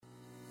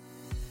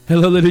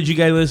Hello, Liturgy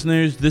Guy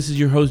listeners. This is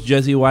your host,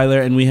 Jesse Weiler,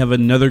 and we have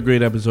another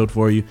great episode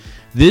for you.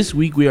 This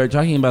week, we are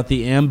talking about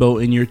the ambo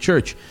in your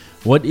church.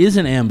 What is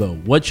an ambo?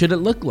 What should it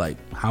look like?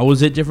 How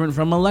is it different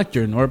from a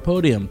lectern or a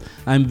podium?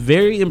 I'm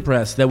very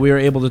impressed that we are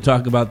able to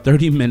talk about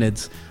 30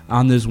 minutes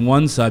on this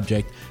one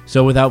subject.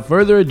 So without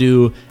further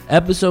ado,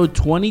 episode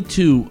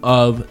 22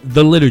 of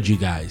The Liturgy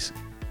Guys.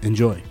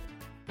 Enjoy.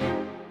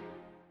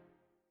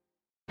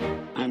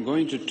 I'm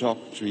going to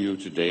talk to you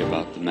today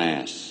about the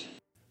Mass.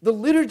 The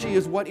liturgy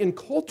is what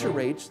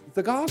enculturates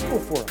the gospel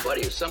for us. What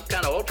are you, some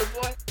kind of altar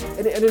boy?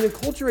 And it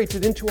enculturates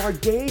it into our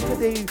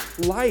day-to-day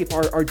life,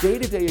 our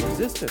day-to-day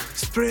existence.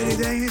 It's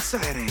pretty dang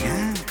exciting,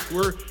 huh?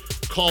 We're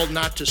called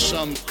not to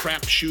some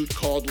crapshoot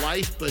called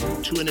life, but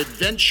to an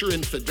adventure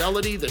in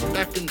fidelity that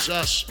beckons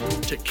us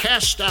to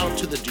cast out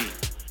to the deep.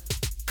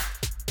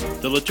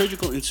 The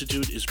Liturgical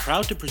Institute is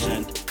proud to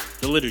present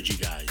The Liturgy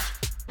Guys.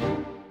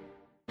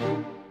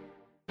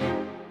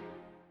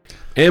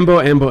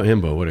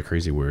 Ambo, what a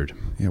crazy word.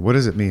 Yeah, what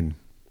does it mean?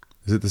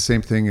 Is it the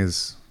same thing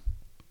as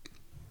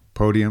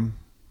podium,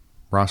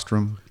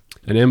 rostrum?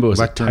 An ambo is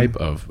lectern? a type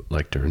of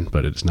lectern,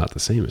 but it's not the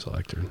same as a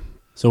lectern.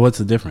 So what's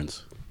the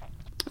difference?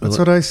 That's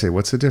what I say.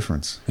 What's the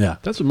difference? Yeah.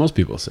 That's what most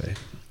people say.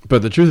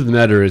 But the truth of the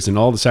matter is, in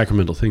all the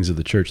sacramental things of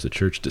the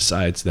church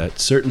decides that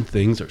certain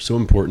things are so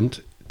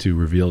important to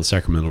reveal the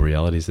sacramental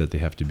realities that they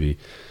have to be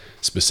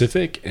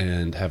specific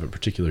and have a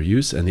particular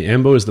use. And the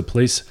ambo is the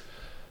place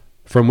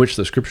from which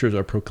the scriptures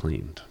are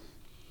proclaimed.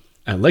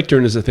 And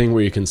lectern is a thing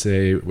where you can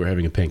say, we're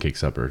having a pancake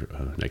supper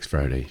next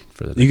Friday.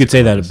 You could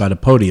say that about a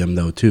podium,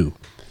 though, too.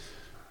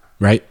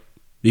 Right?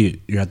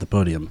 You're at the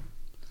podium.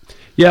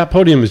 Yeah,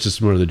 podium is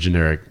just more of the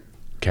generic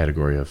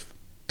category of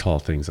tall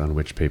things on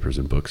which papers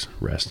and books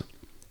rest.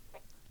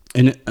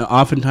 And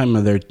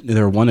oftentimes, are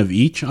there one of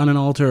each on an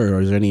altar,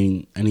 or is there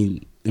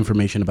any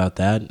information about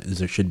that? Is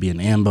there should be an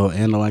ambo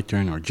and a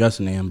lectern, or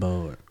just an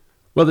ambo? Or?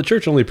 Well, the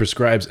church only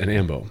prescribes an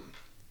ambo.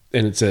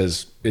 And it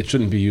says it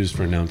shouldn't be used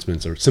for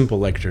announcements, or simple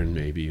lectern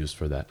may be used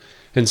for that.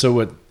 And so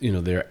what,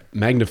 they're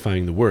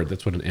magnifying the word.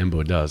 That's what an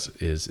ambo does,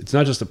 is it's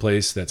not just a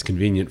place that's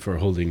convenient for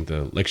holding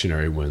the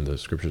lectionary when the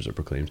scriptures are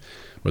proclaimed,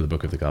 or the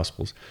book of the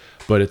Gospels,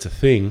 but it's a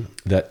thing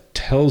that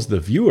tells the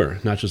viewer,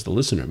 not just the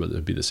listener, but it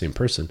would be the same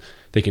person.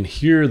 They can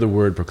hear the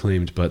word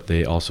proclaimed, but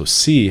they also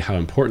see how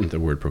important the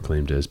word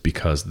proclaimed is,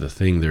 because the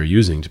thing they're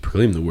using to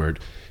proclaim the word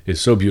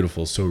is so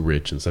beautiful, so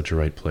rich, in such a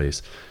right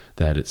place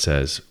that it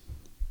says,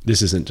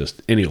 this isn't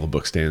just any old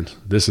book stand.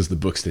 This is the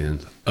book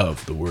stand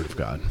of the Word of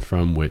God,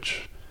 from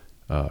which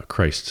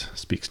Christ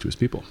speaks to his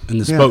people.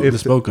 And the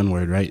spoken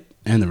word, right?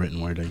 And the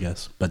written word, I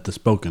guess. But the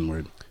spoken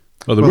word.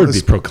 Well, the word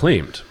be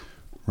proclaimed.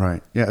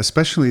 Right. Yeah,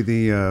 especially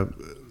the,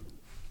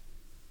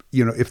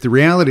 if the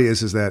reality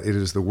is that it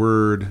is the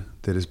word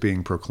that is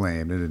being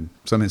proclaimed, and in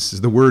some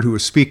instances, the word who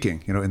is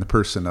speaking, in the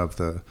person of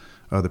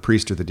the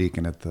priest or the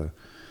deacon at the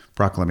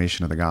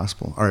proclamation of the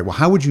gospel. All right, well,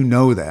 how would you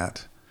know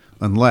that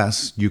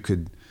unless you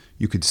could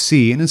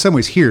see, and in some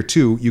ways here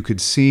too, you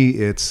could see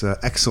its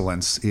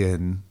excellence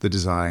in the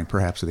design,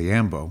 perhaps of the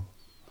ambo.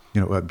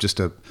 Just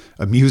a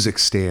music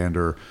stand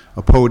or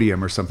a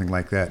podium or something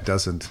like that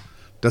doesn't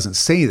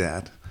say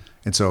that.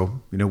 And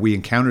so, we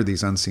encounter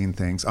these unseen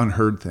things,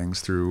 unheard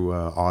things through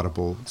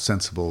audible,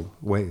 sensible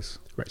ways.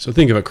 Right. So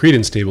think of a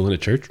credence table in a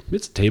church.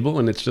 It's a table,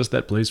 and it's just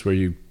that place where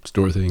you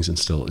store things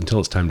until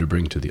it's time to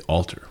bring to the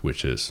altar,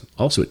 which is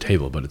also a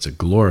table, but it's a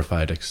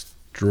glorified,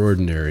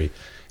 extraordinary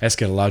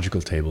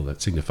eschatological table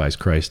that signifies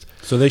Christ.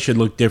 So they should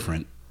look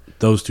different,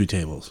 those two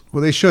tables.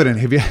 Well, they should. And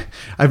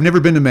I've never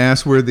been to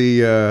Mass where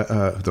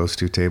those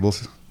two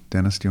tables.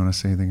 Dennis, do you want to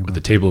say anything about the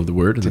table of the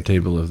Word and the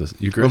table of the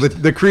Eucharist? Well,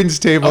 the credence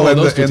table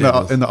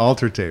and the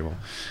altar table,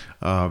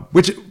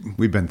 which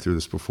we've been through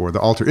this before. The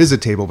altar is a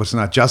table, but it's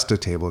not just a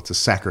table. It's a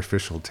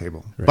sacrificial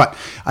table. Right. But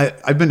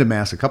I've been to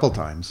Mass a couple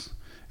times.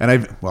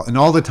 And in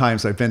all the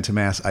times I've been to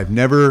Mass, I've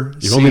never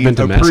seen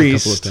a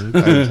priest.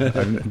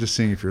 I'm just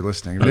seeing if you're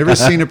listening. I've never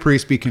seen a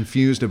priest be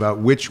confused about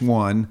which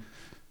one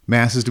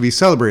Mass is to be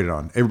celebrated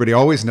on. Everybody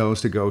always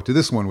knows to go to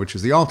this one, which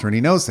is the altar, and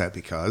he knows that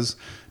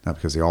not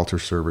because the altar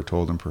server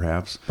told him,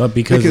 perhaps, but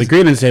because the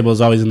credence table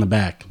is always in the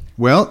back.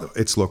 Well,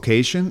 its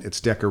location,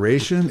 its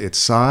decoration, its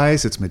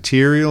size, its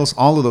materials,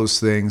 all of those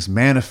things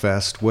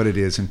manifest what it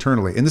is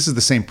internally. And this is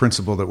the same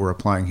principle that we're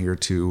applying here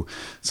to,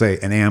 say,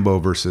 an ambo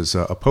versus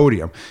a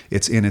podium.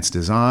 It's in its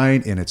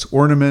design, in its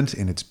ornament,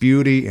 in its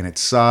beauty, in its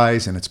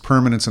size, in its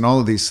permanence, and all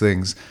of these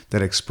things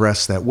that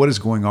express that what is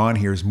going on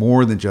here is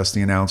more than just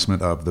the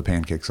announcement of the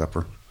pancake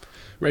supper.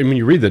 Right. When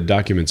you read the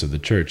documents of the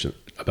church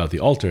about the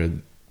altar,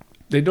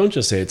 they don't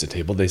just say it's a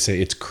table, they say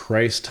it's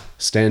Christ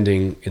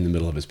standing in the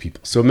middle of his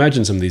people. So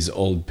imagine some of these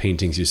old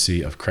paintings you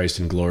see of Christ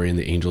in glory, and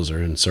the angels are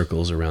in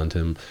circles around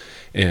him,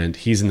 and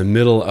he's in the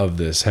middle of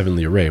this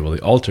heavenly array. Well,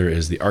 the altar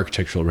is the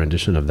architectural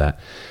rendition of that.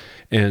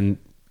 And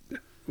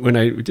when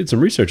I did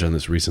some research on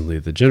this recently,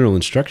 the general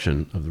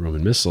instruction of the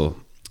Roman Missal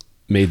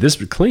made this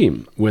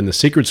claim: when the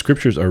sacred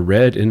scriptures are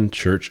read in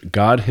church,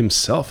 God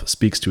himself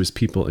speaks to his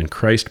people, and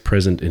Christ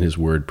present in his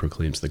word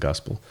proclaims the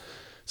gospel.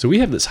 So we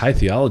have this high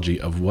theology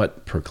of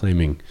what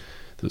proclaiming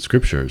the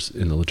scriptures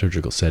in the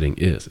liturgical setting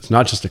is. It's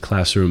not just a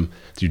classroom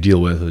that you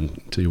deal with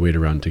until you wait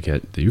around to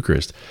get the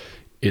Eucharist.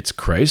 It's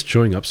Christ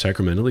showing up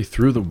sacramentally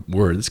through the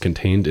word that's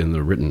contained in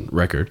the written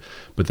record,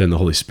 but then the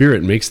Holy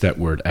Spirit makes that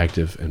word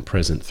active and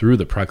present through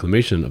the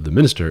proclamation of the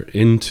minister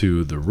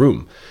into the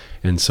room,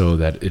 and so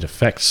that it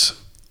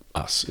affects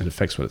us. It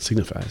affects what it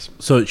signifies.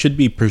 So it should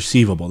be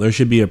perceivable. There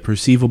should be a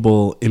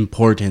perceivable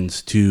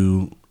importance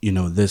to,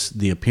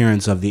 the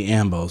appearance of the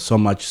ambo, so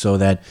much so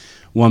that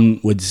one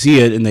would see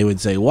it and they would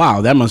say, wow,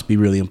 that must be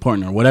really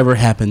important, or whatever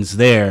happens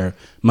there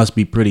must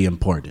be pretty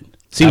important.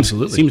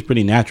 Absolutely. Seems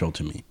pretty natural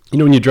to me.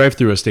 When you drive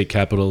through a state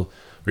capitol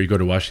or you go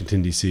to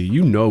Washington, D.C.,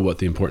 you know what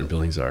the important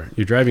buildings are.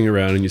 You're driving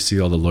around and you see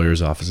all the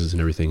lawyers' offices and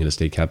everything in a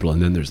state capitol,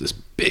 and then there's this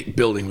big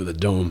building with a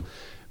dome,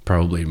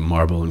 probably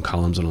marble and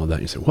columns and all that.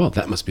 And you say, well,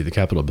 that must be the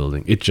Capitol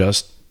building. It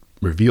just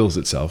reveals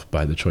itself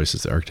by the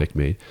choices the architect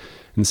made.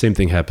 And the same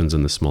thing happens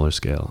on the smaller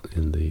scale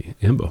in the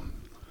ambo.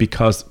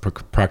 Because the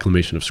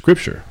proclamation of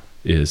Scripture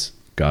is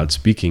God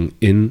speaking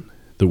in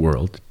the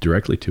world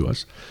directly to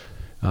us,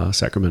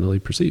 sacramentally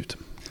perceived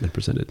and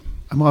presented.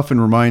 I'm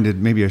often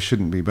reminded, maybe I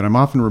shouldn't be, but I'm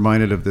often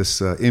reminded of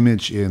this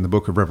image in the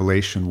book of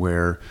Revelation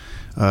where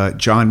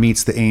John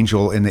meets the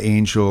angel and the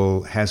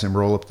angel has him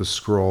roll up the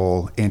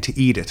scroll and to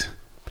eat it.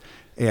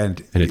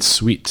 And it's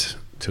sweet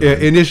to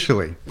him.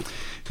 Initially.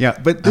 Yeah,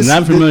 but I'm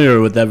not familiar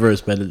with that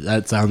verse, but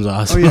that sounds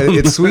awesome. Oh yeah,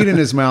 it's sweet in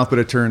his mouth, but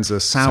it turns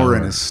sour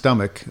in his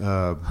stomach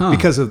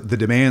because of the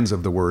demands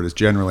of the word is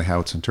generally how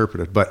it's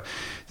interpreted. But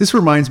this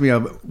reminds me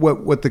of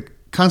what the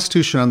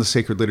Constitution on the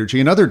Sacred Liturgy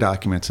and other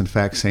documents, in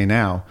fact, say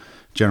now.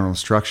 General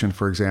instruction,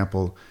 for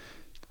example,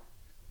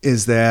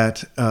 is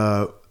that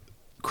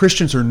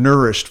Christians are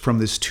nourished from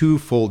this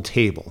twofold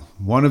table,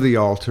 one of the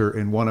altar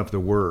and one of the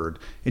Word.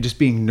 And just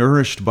being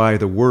nourished by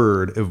the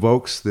Word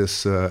evokes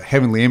this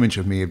heavenly image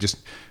of me of just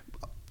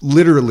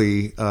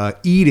literally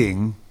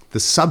eating the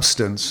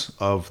substance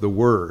of the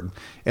Word.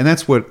 And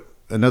that's what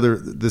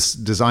this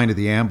design of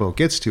the ambo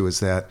gets to, is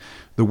that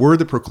the word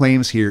that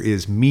proclaims here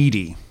is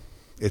meaty,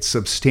 it's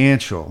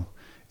substantial,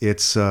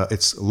 it's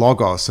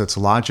logos, it's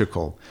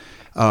logical.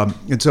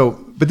 And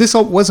so, but this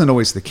wasn't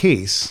always the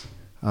case,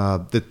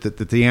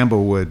 that the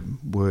ambo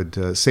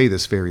would say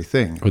this very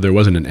thing. Or there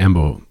wasn't an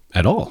ambo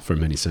at all for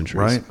many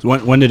centuries. Right. So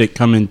when did it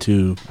come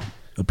into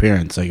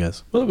appearance, I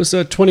guess? Well, it was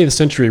a 20th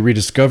century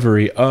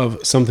rediscovery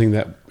of something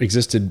that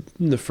existed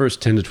in the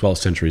first 10 to 12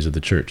 centuries of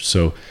the church.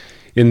 So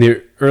in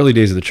the early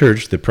days of the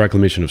church, the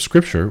proclamation of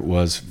Scripture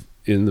was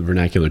in the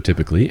vernacular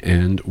typically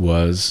and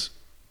was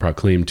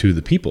proclaimed to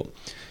the people.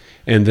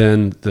 And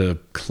then the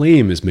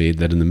claim is made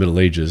that in the Middle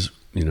Ages,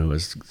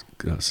 as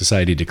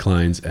society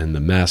declines and the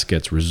Mass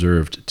gets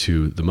reserved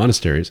to the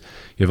monasteries,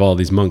 you have all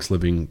these monks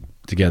living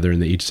together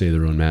and they each say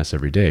their own Mass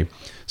every day.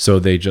 So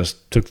they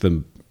just took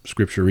the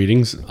Scripture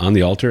readings on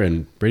the altar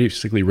and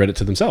basically read it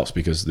to themselves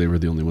because they were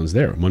the only ones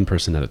there, one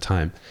person at a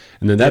time.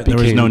 And then there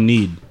was no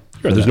need.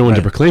 Sure, there's no one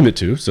to proclaim it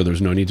to, so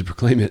there's no need to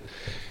proclaim it.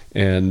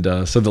 And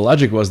so the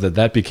logic was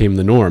that became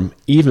the norm,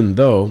 even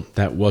though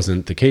that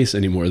wasn't the case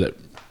anymore, that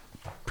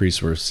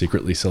priests were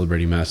secretly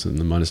celebrating Mass in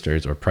the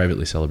monasteries or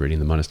privately celebrating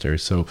the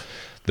monasteries. So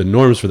the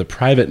norms for the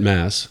private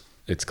Mass,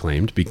 it's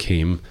claimed,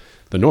 became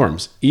the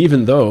norms,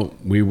 even though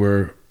we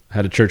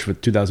had a church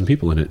with 2,000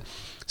 people in it.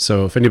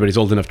 So if anybody's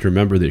old enough to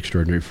remember the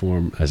extraordinary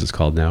form, as it's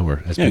called now, or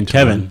has been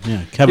Kevin.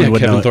 Kevin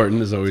would know Kevin it.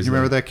 Thornton is always You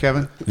remember that,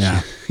 Kevin?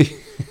 Yeah.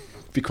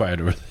 Be quiet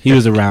over there. He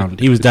was around.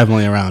 He was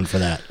definitely around for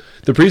that.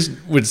 The priest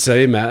would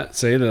say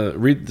to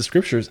read the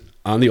Scriptures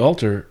on the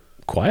altar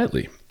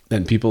quietly,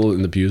 and people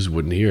in the pews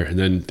wouldn't hear. And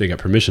then they got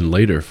permission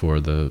later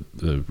for the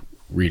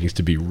readings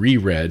to be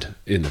reread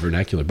in the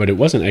vernacular, but it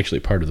wasn't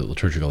actually part of the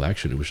liturgical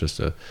action. It was just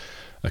a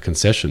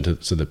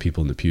concession so that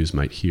people in the pews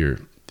might hear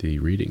the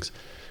readings.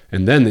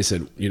 And then they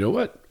said, you know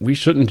what? We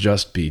shouldn't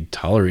just be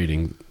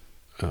tolerating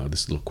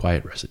this little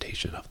quiet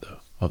recitation of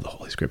the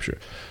Holy Scripture,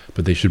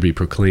 but they should be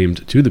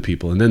proclaimed to the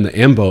people. And then the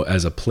ambo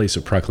as a place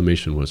of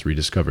proclamation was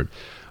rediscovered.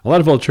 A lot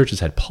of old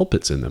churches had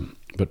pulpits in them,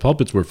 but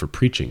pulpits were for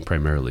preaching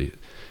primarily.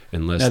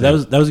 That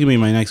was going to be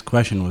my next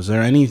question. Was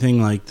there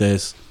anything like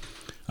this,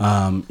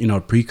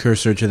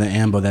 precursor to the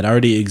ambo that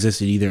already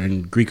existed either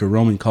in Greek or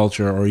Roman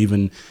culture or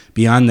even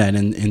beyond that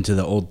into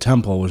the old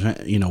temple? Was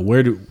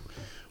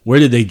where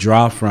did they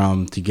draw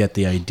from to get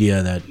the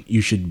idea that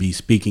you should be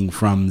speaking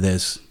from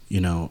this,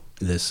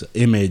 this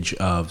image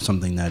of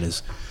something that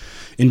is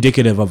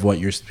indicative of what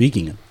you're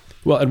speaking of?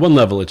 Well, at one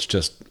level, it's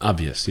just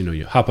obvious.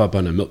 You hop up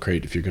on a milk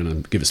crate if you're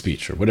going to give a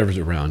speech or whatever's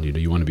around.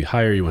 You want to be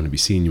higher, you want to be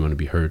seen, you want to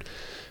be heard.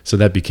 So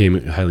that became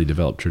a highly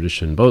developed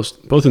tradition,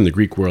 both in the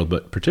Greek world,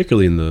 but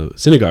particularly in the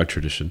synagogue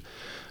tradition.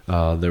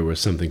 There was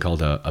something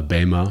called a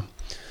bema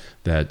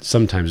that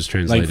sometimes is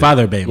translated like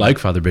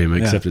Father Bema,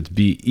 except it's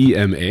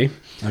B-E-M-A.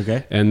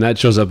 Okay. And that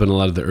shows up in a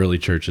lot of the early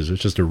churches.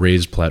 It's just a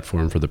raised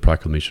platform for the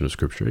proclamation of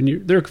Scripture.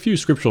 And there are a few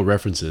scriptural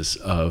references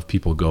of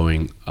people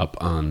going up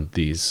on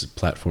these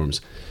platforms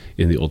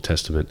in the Old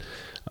Testament.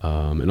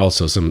 And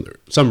also some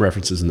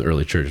references in the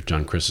early church,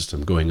 John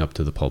Chrysostom going up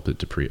to the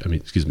pulpit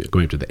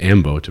going up to the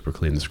ambo to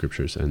proclaim the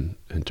Scriptures and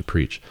to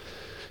preach.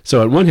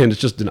 So on one hand,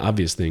 it's just an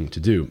obvious thing to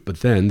do.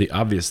 But then the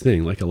obvious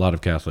thing, like a lot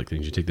of Catholic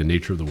things, you take the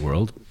nature of the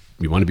world,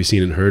 you want to be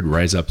seen and heard,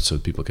 rise up so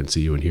people can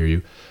see you and hear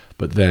you.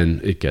 But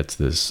then it gets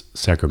this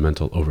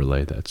sacramental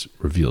overlay that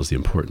reveals the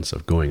importance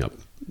of going up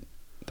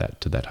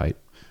to that height.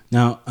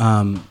 Now,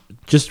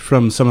 just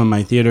from some of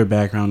my theater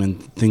background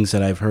and things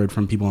that I've heard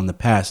from people in the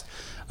past,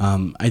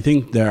 I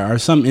think there are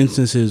some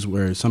instances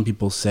where some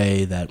people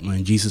say that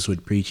when Jesus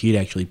would preach, he'd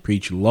actually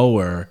preach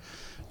lower,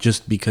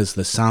 just because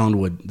the sound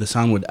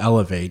would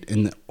elevate.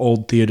 In the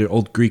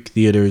old Greek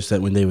theaters,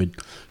 that when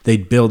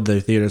they'd build their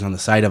theaters on the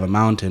side of a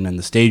mountain, and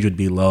the stage would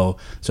be low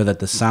so that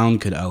the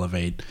sound could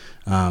elevate.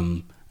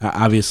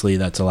 Obviously,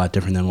 that's a lot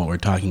different than what we're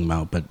talking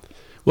about. But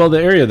well,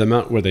 the area of the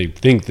mount where they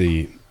think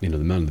the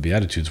Mount of the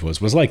Beatitudes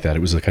was like that. It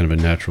was a kind of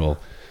a natural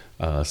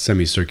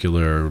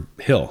semicircular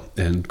hill,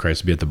 and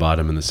Christ would be at the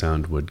bottom, and the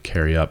sound would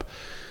carry up.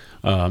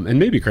 And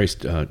maybe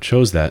Christ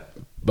chose that.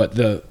 But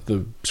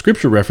the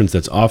scripture reference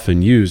that's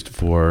often used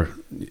for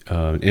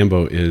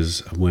ambo is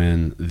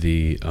when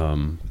the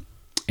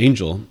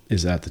angel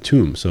is at the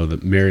tomb. So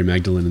that Mary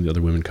Magdalene and the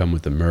other women come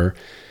with the myrrh,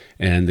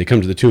 and they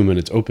come to the tomb and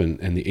it's open,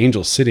 and the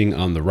angel's sitting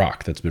on the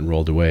rock that's been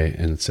rolled away,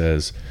 and it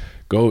says,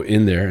 "Go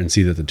in there and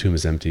see that the tomb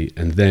is empty,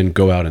 and then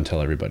go out and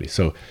tell everybody."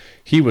 So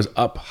he was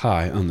up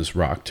high on this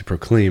rock to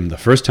proclaim the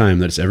first time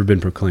that it's ever been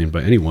proclaimed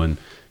by anyone,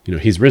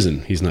 he's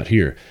risen, he's not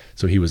here.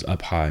 So he was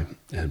up high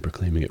and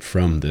proclaiming it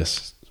from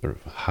this sort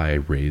of high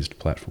raised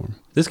platform.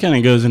 This kind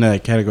of goes into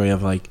that category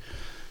of like,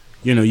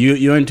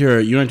 you enter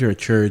a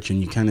church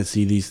and you kind of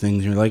see these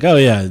things, and you're like, oh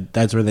yeah,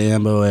 that's where the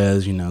ambo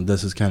is,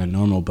 this is kind of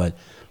normal. But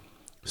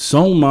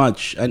so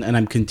much, and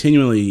I'm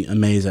continually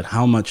amazed at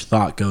how much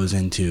thought goes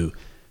into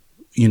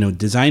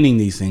designing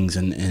these things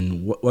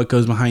and what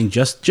goes behind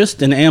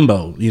just an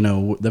ambo.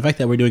 The fact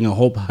that we're doing a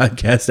whole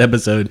podcast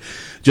episode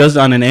just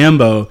on an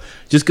ambo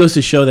just goes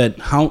to show that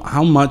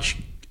how much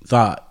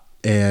thought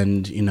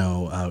and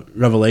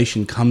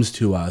revelation comes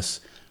to us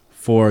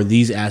for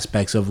these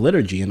aspects of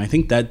liturgy. And I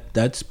think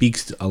that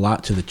speaks a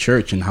lot to the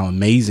church and how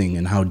amazing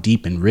and how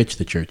deep and rich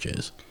the church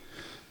is.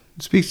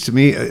 It speaks to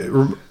me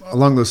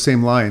along those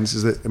same lines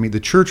is that, the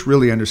church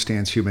really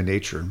understands human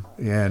nature,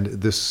 and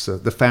this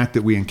the fact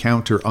that we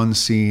encounter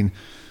unseen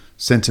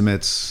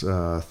sentiments,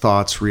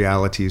 thoughts,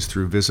 realities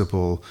through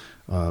visible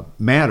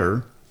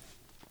matter,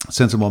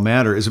 sensible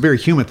matter, is a very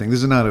human thing.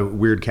 This is not a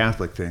weird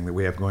Catholic thing that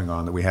we have going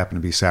on, that we happen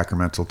to be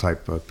sacramental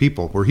type of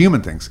people. We're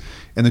human things.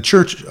 And the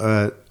church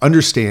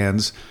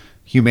understands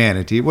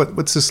humanity.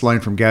 What's this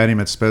line from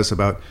Gaudium et Spes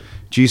about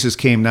Jesus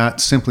came not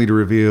simply to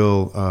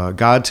reveal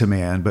God to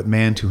man, but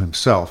man to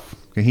himself.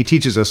 And he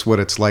teaches us what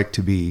it's like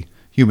to be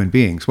human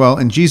beings. Well,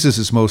 and Jesus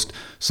is most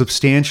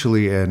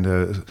substantially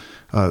and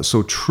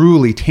so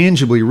truly,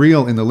 tangibly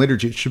real in the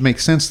liturgy. It should make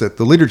sense that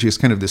the liturgy is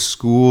kind of this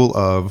school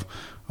of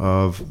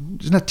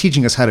it's not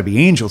teaching us how to be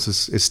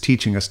angels, it's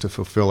teaching us to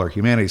fulfill our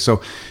humanity.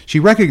 So she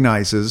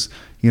recognizes,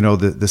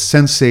 the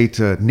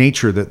sensate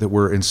nature that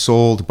we're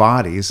ensouled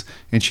bodies,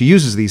 and she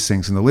uses these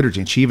things in the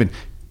liturgy. And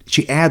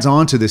she adds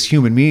on to this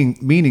human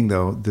meaning,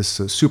 though, this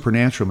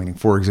supernatural meaning.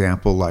 For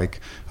example,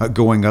 like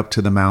going up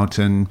to the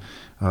mountain,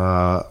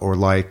 or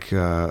like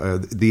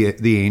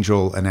the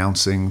angel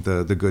announcing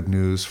the good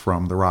news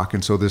from the rock.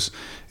 And so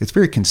it's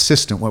very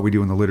consistent what we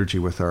do in the liturgy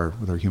with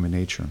our human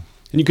nature.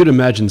 And you could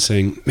imagine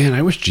saying, "Man,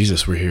 I wish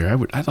Jesus were here.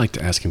 I'd like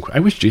to ask him. I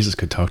wish Jesus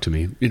could talk to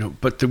me."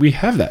 But we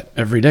have that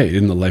every day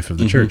in the life of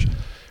the church.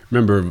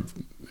 Remember,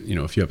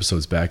 a few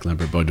episodes back,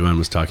 Lambert Baudouin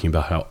was talking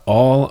about how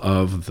all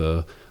of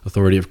the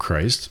authority of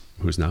Christ,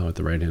 who's now at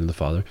the right hand of the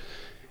Father,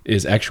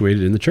 is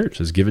actuated in the church,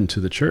 is given to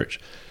the church.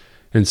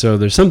 And so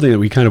there's something that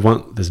we kind of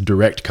want this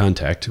direct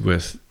contact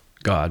with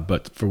God,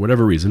 but for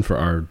whatever reason, for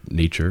our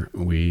nature,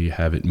 we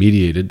have it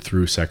mediated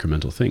through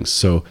sacramental things.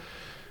 So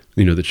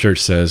the church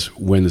says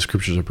when the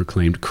scriptures are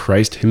proclaimed,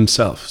 Christ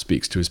himself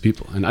speaks to his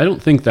people. And I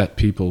don't think that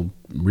people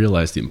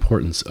realize the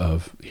importance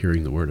of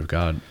hearing the word of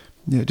God.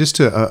 Yeah, just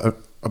to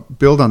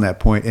build on that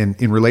point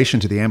in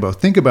relation to the ambo,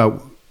 think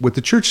about what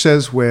the church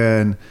says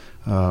when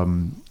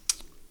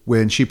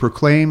she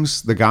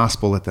proclaims the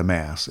gospel at the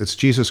Mass. It's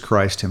Jesus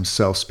Christ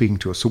himself speaking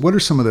to us. So what are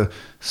some of the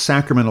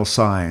sacramental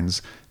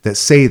signs that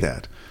say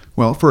that?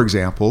 Well, for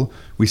example,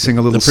 we sing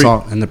a little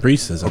song. And the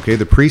priest does it. Okay,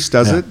 the priest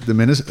does it.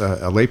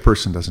 A lay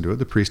person doesn't do it.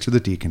 The priest or the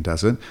deacon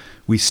does it.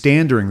 We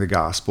stand during the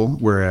gospel,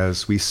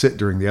 whereas we sit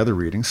during the other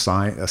readings.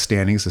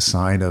 Standing is a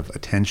sign of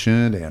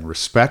attention and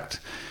respect.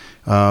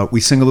 We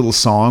sing a little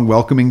song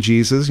welcoming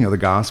Jesus, the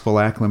gospel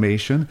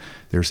acclamation.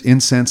 There's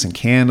incense and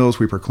candles.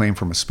 We proclaim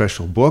from a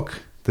special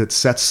book that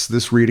sets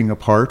this reading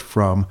apart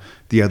from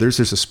the others.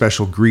 There's a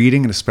special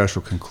greeting and a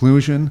special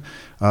conclusion.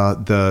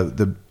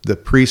 The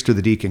priest or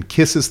the deacon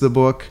kisses the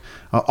book.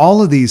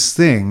 All of these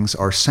things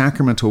are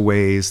sacramental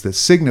ways that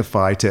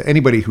signify to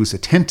anybody who's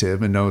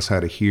attentive and knows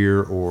how to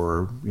hear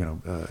or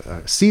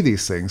see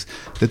these things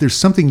that there's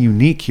something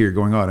unique here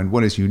going on. And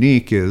what is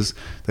unique is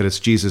that it's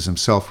Jesus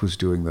himself who's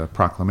doing the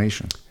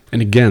proclamation.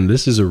 And again,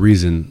 this is a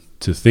reason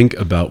to think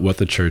about what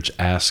the church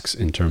asks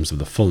in terms of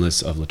the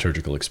fullness of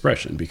liturgical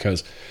expression,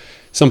 because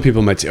some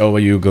people might say, oh,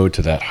 well, you go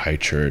to that high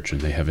church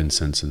and they have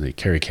incense and they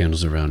carry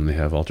candles around and they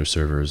have altar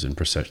servers and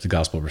procession, the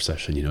gospel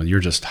procession, you're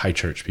just high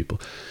church people.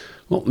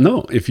 Well,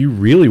 no, if you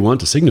really want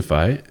to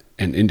signify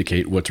and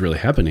indicate what's really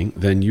happening,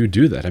 then you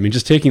do that. I mean,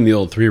 just taking the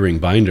old 3-ring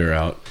binder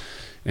out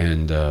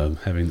and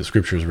having the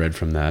scriptures read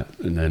from that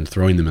and then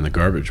throwing them in the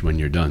garbage when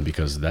you're done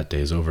because that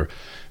day is over,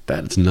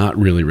 that's not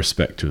really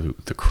respect to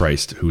the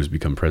Christ who has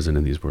become present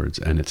in these words.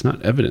 And it's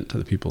not evident to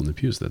the people in the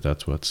pews that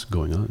that's what's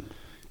going on.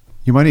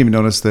 You might even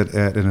notice that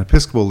at an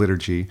Episcopal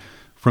liturgy,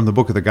 from the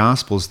book of the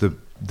Gospels,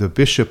 the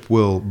bishop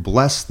will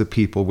bless the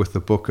people with the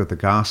book of the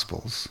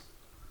Gospels.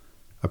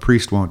 A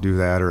priest won't do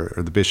that, or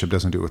the bishop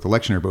doesn't do it with the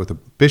lectionary, but with the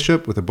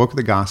bishop, with the book of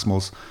the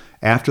Gospels,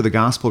 after the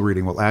gospel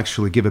reading, will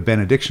actually give a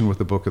benediction with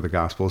the book of the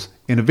Gospels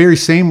in a very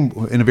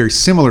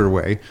similar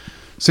way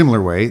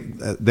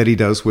that he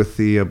does with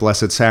the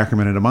Blessed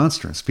Sacrament and a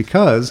Monstrance,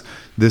 because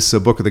this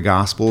book of the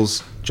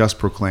Gospels, just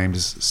proclaimed,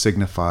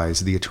 signifies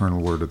the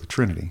eternal word of the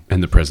Trinity.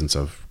 And the presence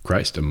of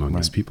Christ among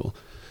his people.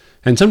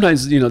 And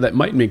sometimes, that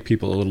might make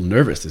people a little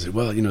nervous. They say,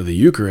 well, the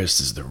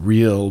Eucharist is the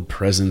real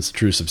presence,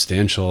 true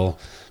substantial,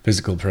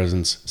 physical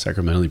presence,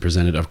 sacramentally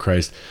presented of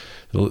Christ.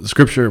 The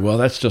Scripture, well,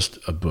 that's just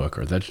a book,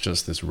 or that's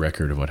just this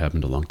record of what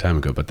happened a long time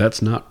ago. But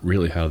that's not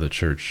really how the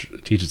Church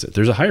teaches it.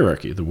 There's a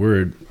hierarchy. The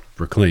word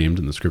proclaimed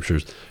in the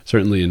Scriptures,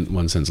 certainly in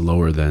one sense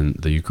lower than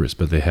the Eucharist,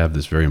 but they have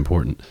this very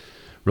important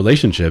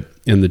relationship.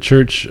 And the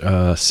Church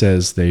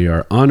says they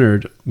are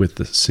honored with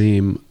the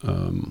same...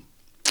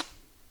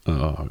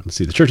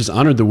 the Church has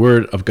honored the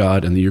Word of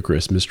God and the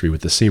Eucharist mystery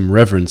with the same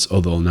reverence,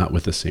 although not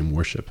with the same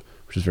worship,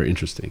 which is very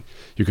interesting.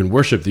 You can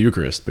worship the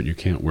Eucharist, but you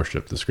can't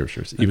worship the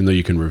Scriptures, even though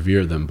you can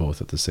revere them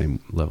both at the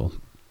same level.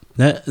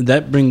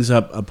 That brings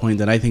up a point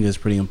that I think is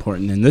pretty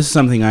important, and this is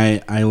something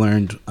I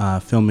learned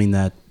filming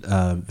that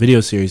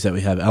video series that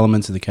we have,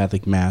 Elements of the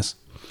Catholic Mass,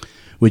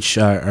 which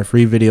are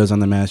free videos on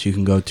the Mass you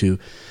can go to.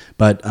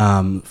 But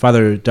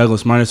Father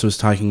Douglas Martis was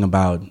talking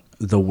about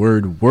the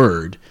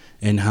word,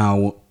 and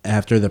how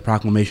after the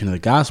proclamation of the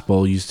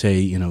gospel, you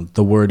say,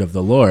 the word of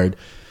the Lord.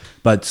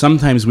 But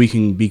sometimes we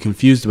can be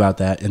confused about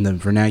that in the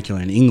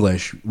vernacular in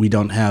English. We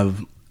don't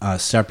have a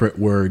separate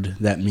word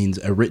that means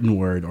a written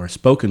word or a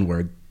spoken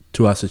word.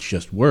 To us, it's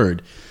just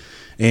word.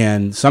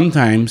 And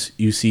sometimes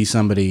you see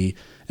somebody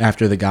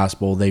after the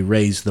gospel, they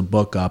raise the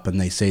book up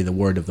and they say the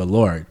word of the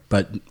Lord.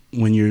 But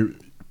when you're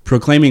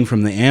proclaiming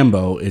from the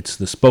ambo, it's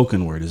the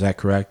spoken word. Is that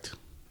correct?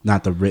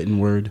 Not the written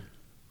word?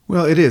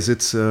 Well, it is.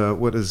 It's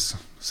what is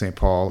St.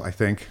 Paul, I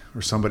think,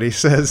 or somebody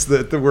says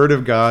that the Word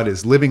of God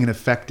is living and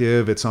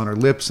effective. It's on our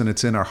lips and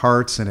it's in our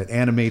hearts and it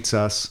animates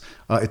us.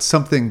 It's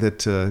something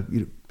that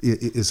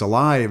is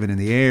alive and in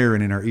the air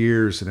and in our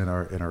ears and in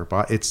our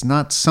body. It's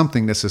not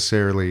something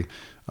necessarily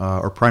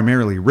or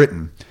primarily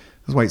written.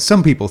 That's why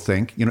some people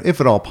think, if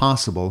at all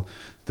possible,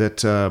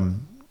 that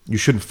you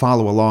shouldn't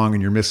follow along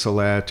in your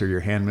missalette or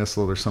your hand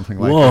missal or something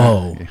like that.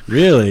 Whoa,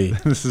 really?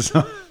 This is...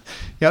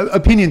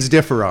 opinions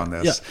differ on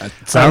this. Yeah, it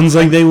sounds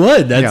like they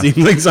would. That seems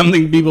like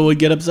something people would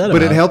get upset about.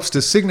 But it helps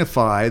to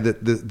signify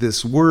that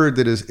this word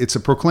it's a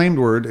proclaimed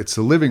word, it's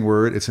a living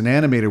word, it's an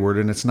animated word,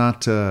 and it's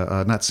not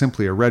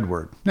simply a read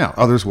word. Now,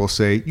 others will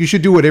say you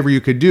should do whatever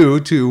you could do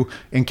to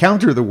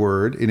encounter the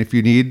word, and if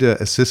you need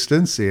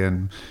assistance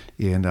in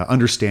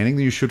understanding,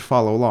 then you should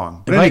follow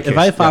along. But if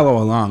I follow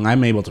along,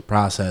 I'm able to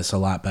process a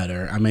lot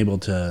better. I'm able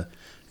to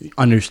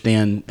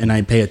understand, and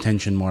I pay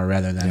attention more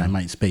rather than I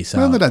might space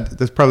out. Well,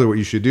 that's probably what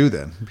you should do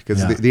then,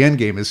 because the end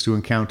game is to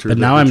encounter. But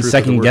now I'm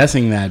second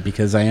guessing that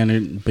because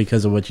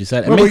because of what you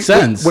said. It makes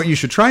sense. What you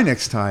should try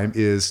next time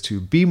is to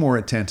be more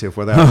attentive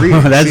without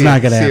reading. That's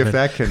not going to happen.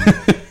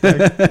 See if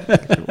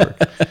that can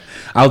work.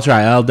 I'll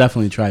try. I'll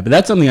definitely try. But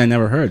that's something I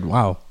never heard.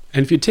 Wow.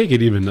 And if you take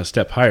it even a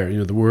step higher,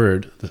 the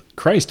Word,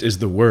 Christ is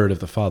the Word of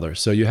the Father.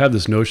 So you have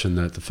this notion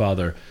that the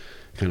Father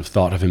kind of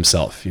thought of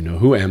himself,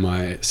 who am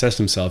I, assessed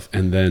himself,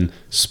 and then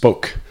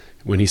spoke.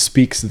 When he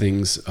speaks,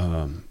 things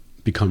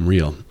become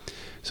real.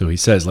 So he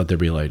says, let there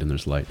be light, and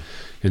there's light.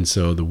 And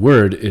so the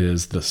Word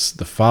is the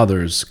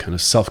Father's kind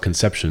of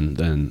self-conception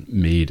then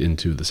made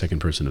into the second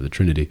person of the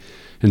Trinity.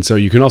 And so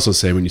you can also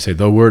say, when you say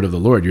the Word of the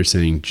Lord, you're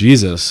saying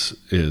Jesus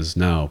is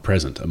now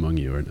present among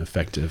you, or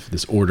effective.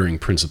 This ordering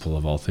principle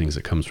of all things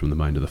that comes from the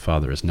mind of the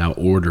Father is now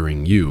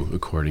ordering you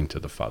according to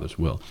the Father's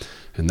will.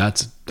 And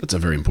that's a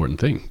very important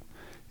thing.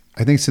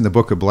 I think it's in the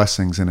Book of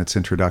Blessings, in its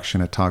introduction,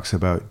 it talks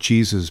about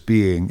Jesus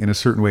being, in a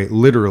certain way,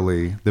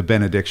 literally the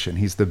benediction.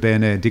 He's the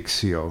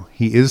benedictio.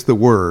 He is the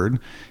Word,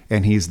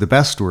 and he's the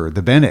best word,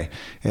 the bene.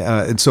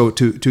 And so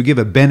to give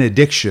a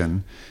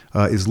benediction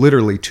is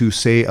literally to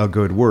say a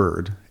good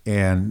word.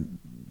 And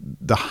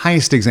the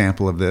highest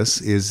example of this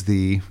is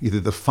either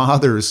the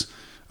Father's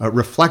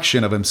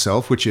reflection of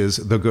himself, which is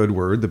the good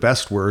word, the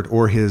best word,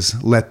 or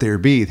his let there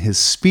be. His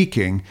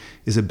speaking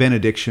is a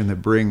benediction that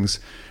brings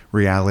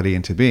reality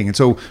into being. And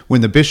so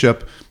when the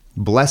bishop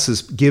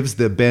gives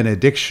the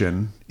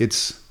benediction,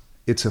 it's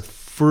a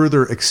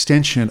further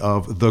extension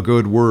of the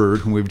good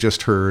word, whom we've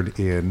just heard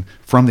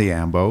from the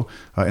ambo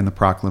in the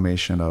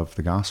proclamation of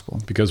the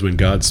gospel. Because when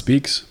God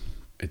speaks,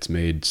 it's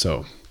made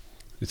so.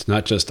 It's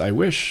not just, I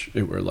wish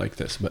it were like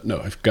this, but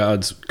no, if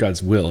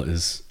God's will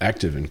is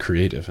active and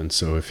creative, and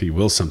so if he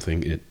wills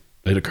something,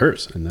 it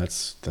occurs, and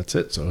that's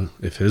it. So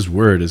if his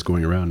word is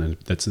going around, and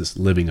that's this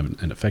living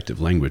and effective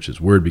language,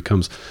 his word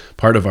becomes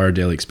part of our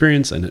daily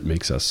experience, and it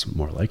makes us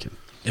more like him.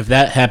 If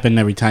that happened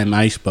every time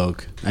I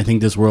spoke, I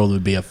think this world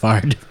would be a far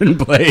different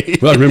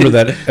place. Well, remember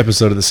that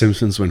episode of The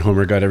Simpsons when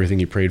Homer got everything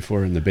he prayed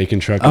for, and the bacon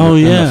truck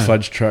and the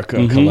fudge truck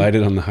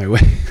collided on the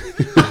highway?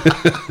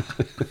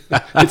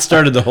 It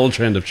started the whole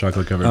trend of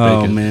chocolate-covered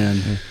bacon. Oh,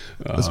 man.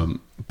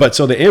 But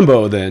so the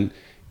ambo then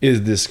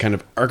is this kind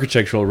of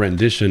architectural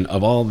rendition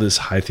of all this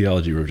high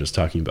theology we were just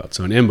talking about.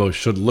 So an ambo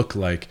should look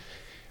like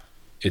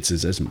it's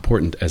as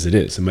important as it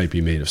is. It might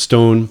be made of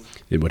stone.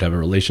 It would have a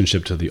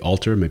relationship to the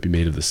altar. It might be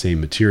made of the same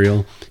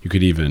material. You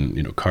could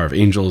even, carve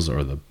angels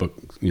or the book,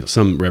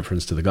 some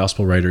reference to the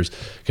gospel writers.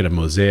 You could have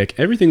mosaic.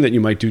 Everything that you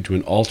might do to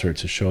an altar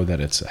to show that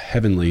it's a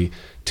heavenly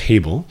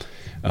table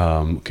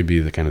could be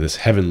the kind of this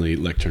heavenly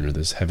lectern or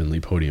this heavenly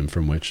podium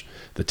from which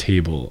the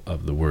table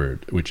of the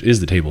word, which is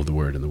the table of the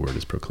word, and the word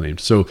is proclaimed.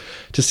 So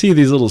to see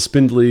these little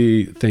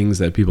spindly things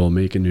that people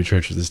make in new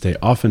churches this day,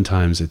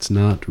 oftentimes it's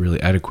not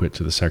really adequate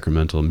to the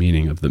sacramental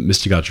meaning of the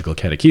mystagogical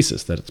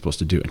catechesis that it's supposed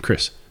to do. And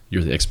Chris,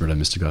 you're the expert on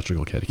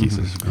mystagogical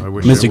catechesis. I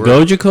wish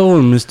Mystagogical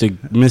or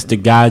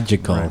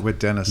mystagogical? Right, with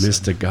Dennis.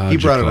 Mystagogical He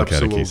brought it up,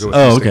 so we'll go catechesis. with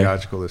Okay.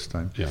 mystagogical this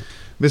time. Yeah.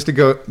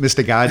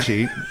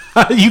 Mystagogy.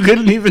 You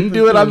couldn't even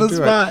do it on the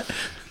spot.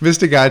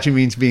 Mystagogy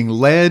means being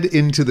led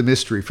into the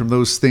mystery from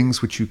those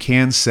things which you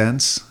can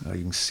sense,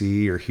 you can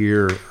see or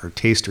hear or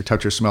taste or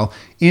touch or smell,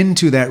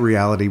 into that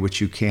reality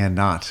which you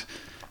cannot.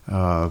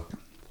 And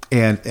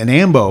an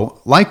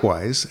ambo,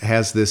 likewise,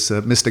 has this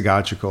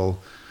mystagogical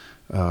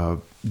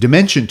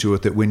dimension to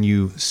it, that when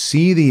you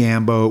see the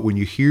ambo, when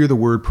you hear the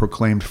word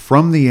proclaimed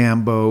from the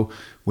ambo,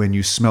 when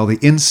you smell the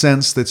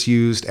incense that's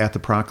used at the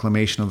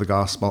proclamation of the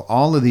gospel,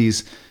 all of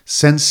these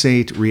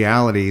sensate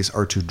realities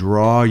are to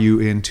draw you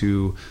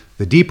into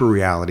the deeper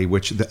reality,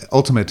 which the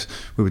ultimate,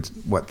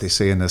 what they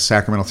say in the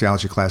sacramental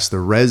theology class, the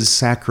res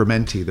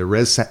sacramenti, the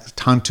res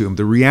tantum,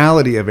 the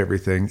reality of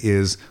everything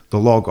is the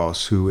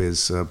Logos, who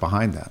is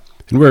behind that.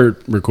 And we're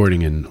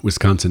recording in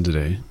Wisconsin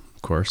today,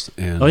 of course.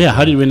 And, Oh, yeah.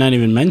 How did we not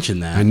even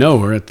mention that? I know,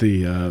 we're at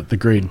the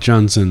great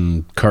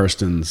Johnson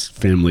Karsten's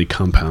family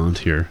compound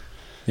here.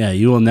 Yeah,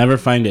 you will never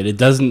find it.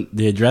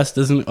 The address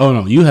doesn't, oh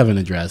no, you have an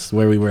address.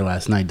 Where we were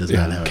last night does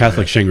not have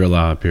Catholic it.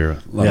 Shangri-La up here.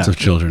 Lots Yeah. of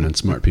children and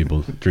smart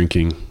people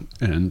drinking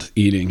and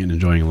eating and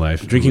enjoying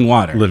life. Drinking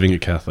water. Living a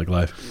Catholic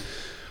life.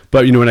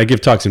 But, when I give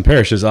talks in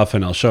parishes,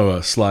 often I'll show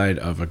a slide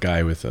of a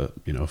guy with a,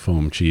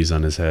 foam cheese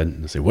on his head.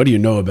 And I say, what do you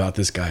know about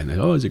this guy? And they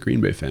he's a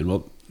Green Bay fan.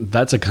 Well,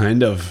 that's a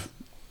kind of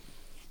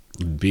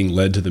being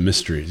led to the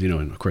mysteries.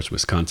 And of course,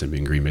 Wisconsin,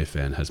 being a Green Bay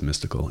fan, has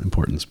mystical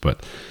importance.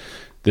 But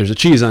there's a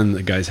cheese on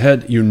the guy's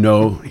head.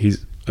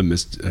 He's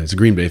a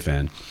Green Bay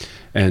fan.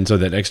 And so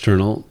that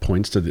external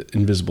points to the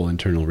invisible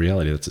internal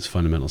reality. That's this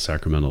fundamental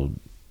sacramental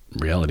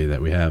reality that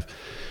we have.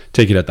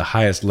 Take it at the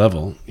highest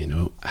level.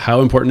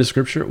 How important is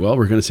Scripture? Well,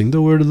 we're going to sing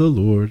the word of the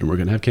Lord, and we're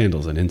going to have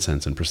candles and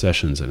incense and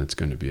processions, and it's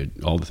going to be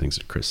all the things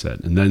that Chris said.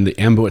 And then the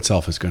ambo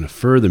itself is going to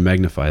further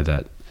magnify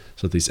that,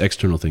 so that these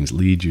external things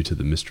lead you to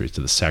the mysteries,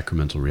 to the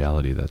sacramental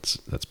reality that's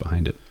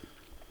behind it.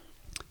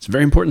 It's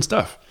very important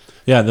stuff.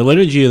 Yeah, the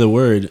liturgy of the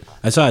word.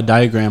 I saw a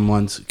diagram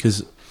once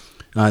because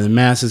the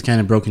Mass is kind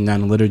of broken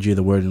down: liturgy of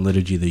the word and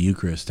liturgy of the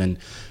Eucharist, and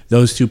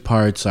those two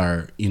parts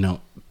are,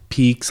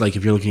 peaks. Like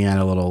if you're looking at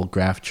a little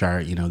graph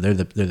chart, they're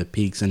the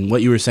peaks. And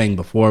what you were saying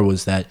before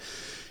was that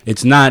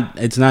it's not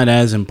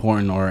as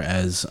important or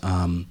as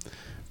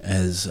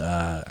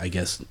I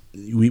guess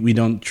we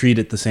don't treat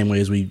it the same way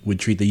as we would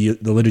treat the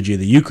liturgy of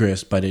the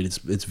Eucharist, but it's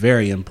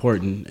very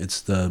important. It's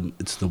the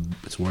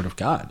Word of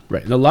God.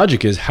 Right. And the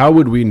logic is, how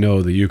would we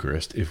know the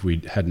Eucharist if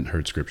we hadn't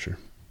heard Scripture?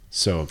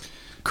 So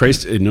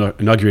Christ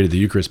inaugurated the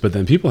Eucharist, but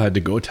then people had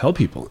to go tell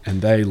people,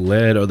 and they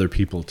led other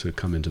people to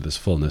come into this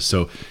fullness.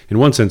 So in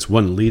one sense,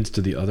 one leads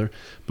to the other,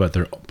 but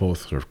they're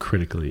both sort of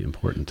critically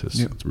important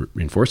to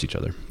reinforce each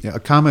other. Yeah, a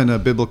common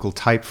biblical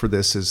type for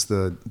this is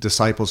the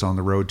disciples on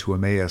the road to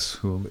Emmaus,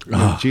 who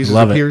Jesus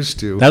love appears it.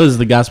 to. That was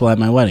the gospel at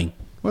my wedding.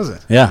 Was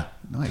it? Yeah.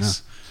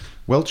 Nice.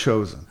 Well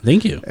chosen.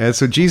 Thank you. And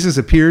so Jesus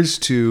appears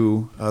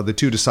to the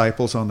two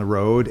disciples on the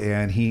road,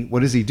 and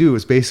what does he do?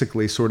 Is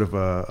basically sort of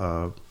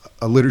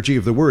a liturgy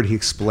of the word. He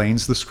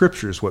explains the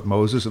scriptures, what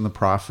Moses and the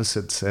prophets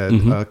had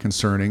said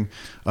concerning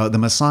the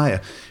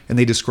Messiah. And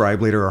they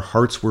describe later, our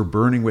hearts were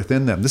burning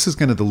within them. This is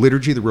kind of the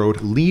liturgy of the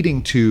road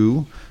leading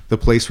to the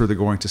place where they're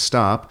going to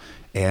stop,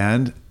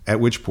 and at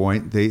which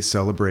point they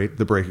celebrate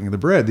the breaking of the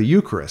bread, the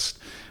Eucharist.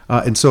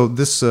 And so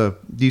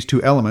these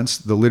two elements,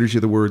 the liturgy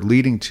of the word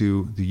leading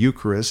to the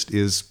Eucharist,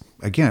 is,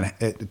 again,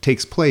 it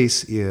takes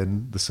place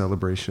in the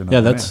celebration of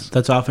the Mass.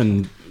 That's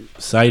often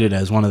cited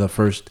as one of the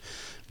first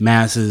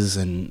masses,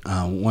 and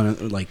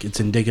it's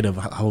indicative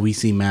of how we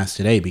see Mass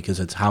today, because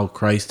it's how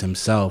Christ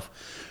himself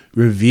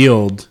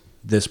revealed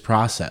this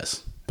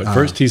process. But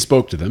first he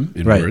spoke to them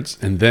in right. words,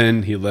 and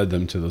then he led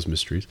them to those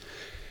mysteries.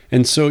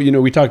 And so,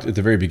 we talked at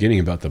the very beginning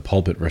about the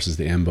pulpit versus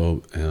the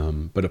ambo,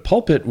 but a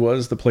pulpit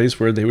was the place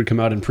where they would come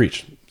out and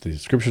preach. The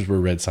scriptures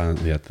were read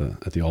silently at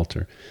the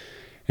altar.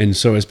 And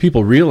so as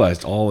people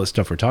realized all the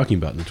stuff we're talking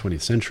about in the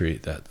 20th century,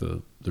 that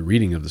the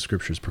reading of the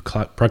scriptures,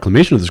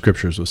 proclamation of the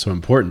scriptures was so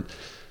important,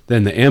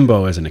 then the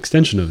ambo as an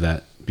extension of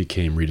that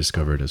became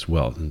rediscovered as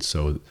well. And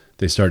so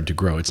they started to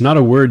grow. It's not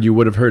a word you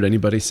would have heard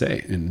anybody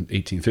say in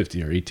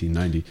 1850 or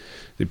 1890.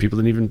 The people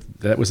didn't even,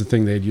 that was a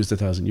thing they had used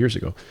 1,000 years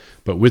ago.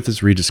 But with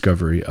this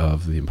rediscovery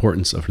of the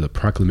importance of the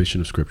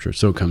proclamation of Scripture,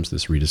 so comes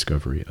this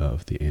rediscovery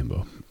of the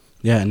ambo.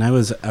 Yeah, and I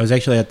was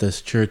actually at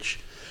this church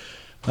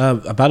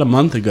about a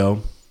month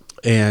ago,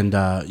 and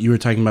you were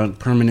talking about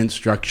permanent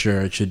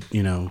structure. It should,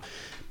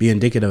 be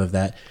indicative of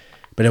that.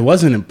 But it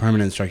wasn't a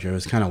permanent structure. It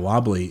was kind of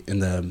wobbly,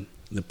 and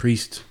the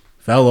priest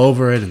fell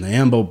over it, and the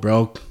ambo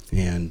broke,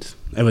 and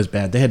it was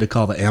bad. They had to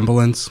call the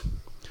ambulance.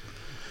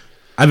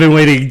 I've been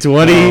waiting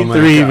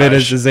 23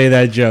 minutes to say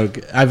that joke.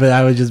 I've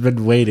just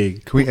been waiting.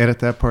 Can we edit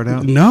that part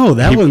out? No,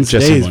 that one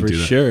stays for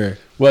sure.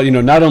 Well,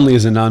 not only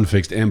is a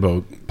non-fixed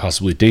ambo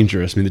possibly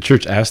dangerous, the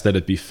church asked that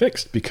it be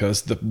fixed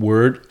because the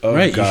word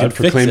of God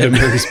proclaimed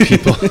among his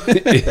people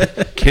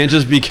it can't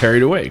just be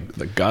carried away.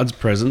 God's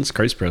presence,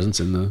 Christ's presence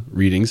in the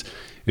readings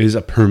is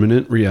a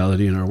permanent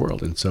reality in our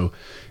world. And so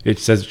it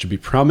says it should be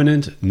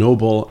prominent,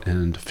 noble,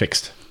 and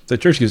fixed. The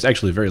church gives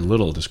actually very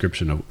little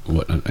description of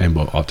what an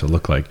ambo ought to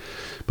look like,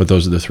 but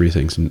those are the three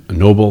things: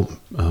 noble,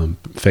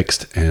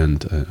 fixed,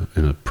 and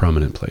in a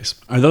prominent place.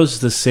 Are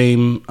those the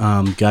same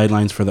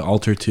guidelines for the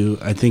altar too?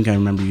 I think I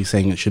remember you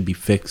saying it should be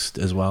fixed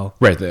as well.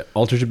 Right, the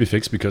altar should be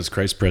fixed because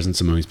Christ's presence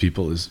among his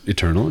people is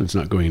eternal. It's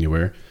not going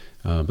anywhere.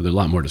 But there are a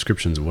lot more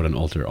descriptions of what an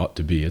altar ought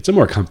to be. It's a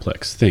more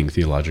complex thing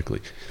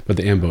theologically, but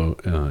the ambo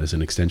is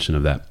an extension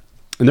of that.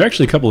 And there are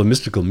actually a couple of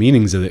mystical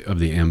meanings of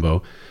the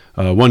ambo.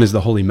 One is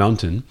the holy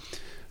mountain.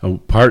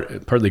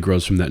 Partly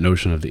grows from that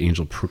notion of the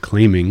angel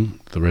proclaiming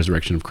the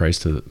resurrection of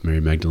Christ to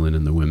Mary Magdalene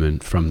and the women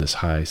from this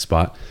high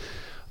spot.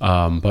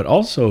 But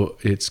also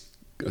it's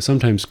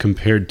sometimes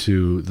compared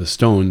to the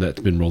stone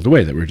that's been rolled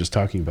away that we were just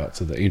talking about.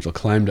 So the angel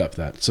climbed up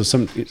that. So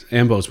some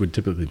ambos would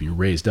typically be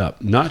raised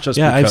up, not just because...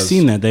 Yeah, I've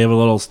seen that. They have a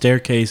little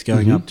staircase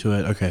going up to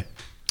it. Okay.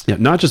 Yeah,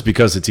 not just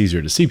because it's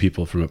easier to see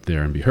people from up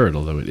there and be heard,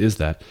 although it is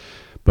that.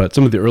 But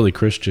some of the early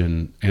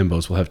Christian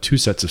ambos will have two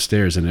sets of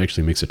stairs, and it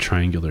actually makes a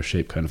triangular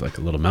shape, kind of like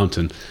a little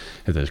mountain.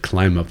 And they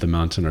climb up the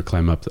mountain or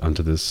climb up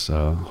onto this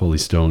holy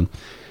stone.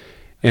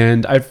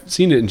 And I've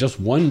seen it in just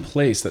one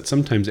place that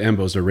sometimes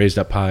ambos are raised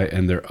up high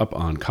and they're up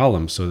on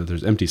columns so that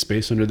there's empty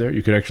space under there.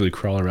 You could actually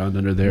crawl around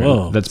under there.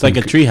 Whoa, that's like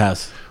a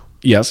treehouse.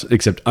 Yes,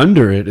 except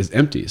under it is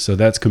empty. So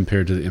that's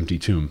compared to the empty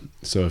tomb.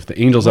 So if the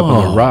angel's up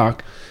on the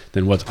rock,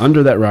 then what's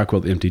under that rock?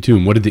 Well, the empty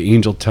tomb. What did the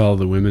angel tell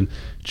the women?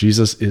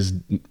 Jesus is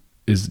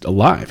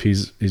alive.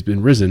 He's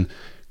been risen.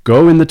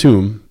 Go in the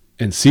tomb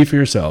and see for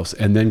yourselves,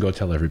 and then go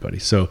tell everybody.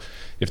 So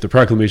if the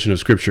proclamation of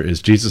Scripture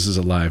is Jesus is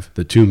alive,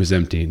 the tomb is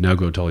empty, now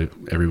go tell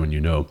everyone you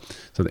know.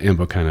 So the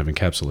ambo kind of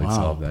encapsulates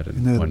all of that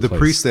in one place. The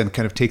priest then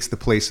kind of takes the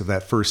place of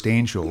that first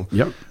angel,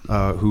 yep.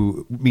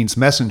 Who means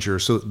messenger.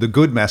 So the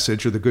good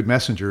message or the good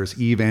messenger is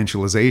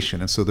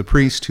evangelization. And so the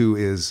priest who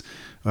is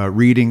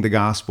reading the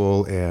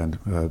gospel and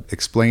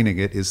explaining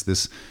it is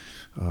this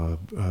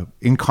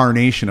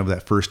incarnation of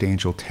that first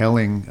angel,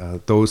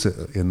 telling those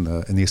in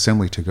the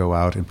assembly to go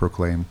out and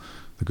proclaim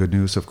the good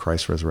news of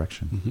Christ's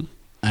resurrection. Mm-hmm.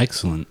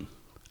 Excellent.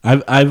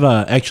 I've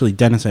actually,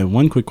 Dennis, I have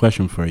one quick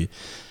question for you.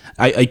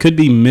 I could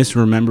be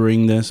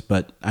misremembering this,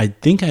 but I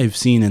think I've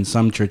seen in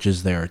some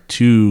churches there are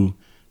two,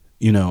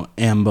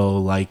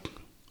 ambo-like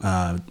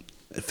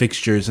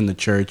fixtures in the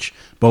church,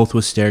 both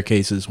with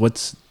staircases.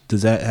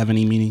 Does that have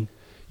any meaning?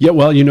 Yeah,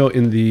 well,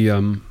 in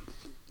the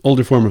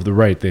older form of the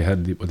rite, they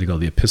had what they call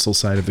the epistle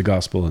side of the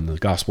gospel and the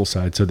gospel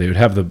side. So they would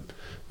have the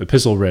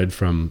epistle read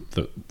from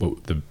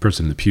what the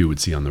person in the pew would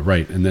see on the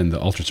right, and then the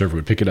altar server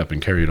would pick it up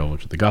and carry it over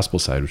to the gospel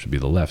side, which would be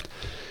the left.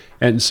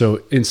 And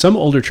so in some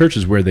older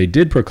churches where they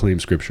did proclaim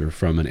Scripture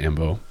from an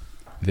ambo,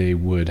 they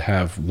would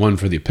have one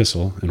for the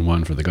epistle and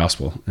one for the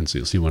gospel. And so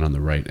you'll see one on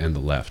the right and the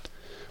left.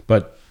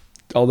 But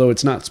although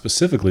it's not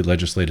specifically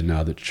legislated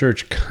now, the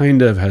church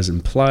kind of has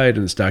implied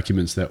in its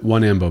documents that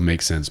one ambo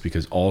makes sense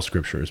because all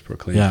Scripture is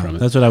proclaimed from it.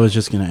 That's what I was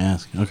just going to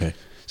ask. Okay.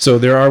 So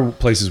there are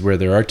places where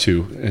there are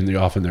two, and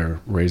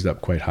they're raised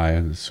up quite high,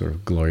 and it's sort of a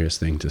glorious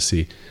thing to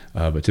see.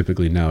 But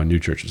typically now in new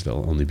churches,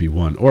 there'll only be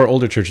one. Or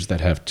older churches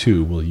that have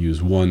two will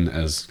use one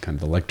as kind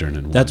of the lectern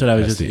and one. That's what I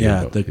was as just,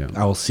 ambo.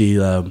 I'll see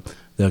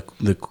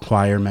the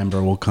choir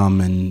member will come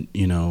and,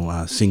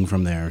 sing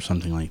from there or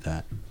something like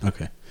that.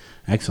 Okay.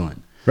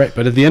 Excellent. Right,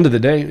 but at the end of the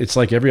day, it's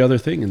like every other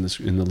thing in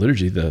the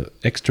liturgy. The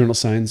external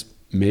signs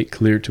make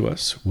clear to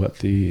us what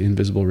the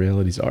invisible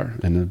realities are.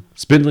 And a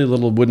spindly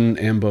little wooden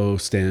ambo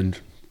stand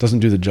doesn't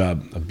do the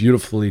job. A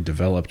beautifully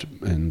developed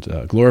and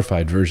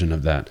glorified version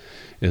of that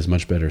is a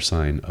much better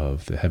sign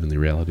of the heavenly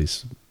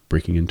realities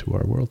breaking into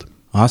our world.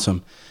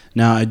 Awesome.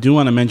 Now, I do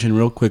want to mention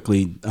real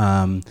quickly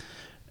the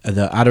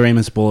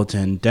Adoramus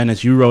Bulletin.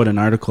 Dennis, you wrote an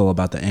article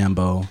about the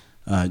ambo.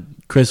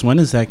 Chris, when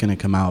is that going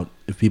to come out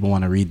if people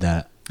want to read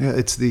that? Yeah,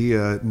 it's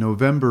the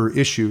November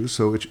issue,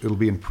 so it'll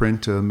be in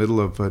print middle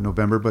of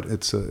November, but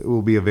it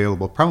will be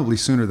available probably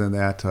sooner than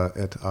that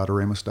at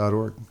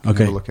autoramus.org.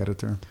 Okay. Have a look at it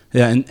there.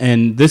 Yeah,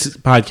 and this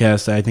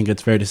podcast, I think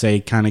it's fair to say,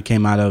 kind of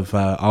came out of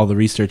all the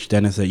research,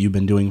 Dennis, that you've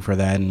been doing for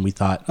that, and we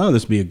thought,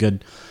 this would be a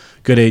good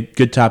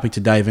topic to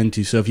dive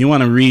into. So if you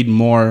want to read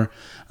more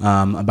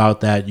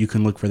about that, you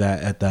can look for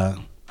that at the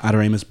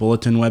Autoramus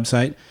Bulletin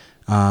website.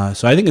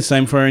 So I think it's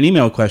time for an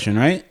email question,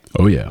 right?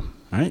 Oh, yeah.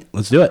 All right,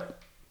 let's do it.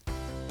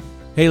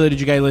 Hey,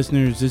 Liturgy Guy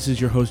listeners, this is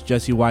your host,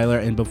 Jesse Weiler,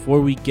 and before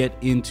we get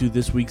into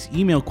this week's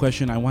email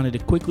question, I wanted to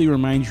quickly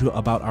remind you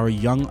about our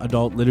Young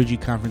Adult Liturgy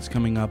Conference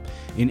coming up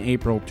in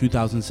April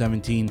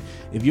 2017.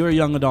 If you're a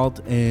young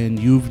adult and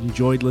you've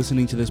enjoyed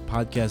listening to this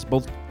podcast,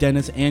 both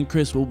Dennis and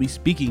Chris will be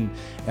speaking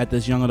at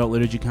this Young Adult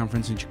Liturgy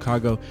Conference in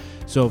Chicago.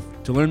 So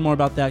to learn more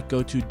about that,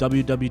 go to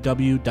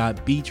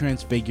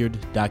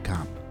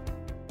www.betransfigured.com.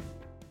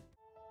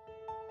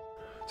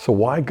 So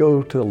why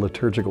go to the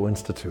Liturgical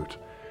Institute?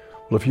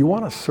 Well, if you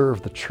want to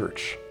serve the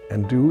church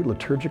and do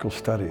liturgical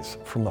studies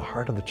from the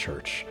heart of the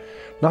church,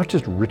 not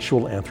just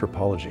ritual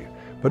anthropology,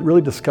 but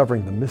really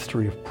discovering the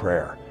mystery of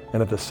prayer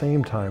and at the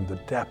same time the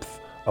depth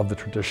of the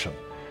tradition,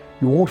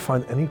 you won't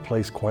find any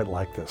place quite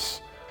like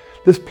this.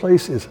 This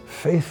place is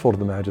faithful to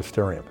the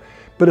magisterium,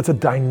 but it's a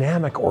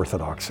dynamic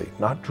orthodoxy,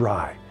 not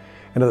dry.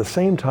 And at the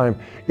same time,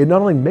 it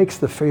not only makes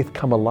the faith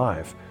come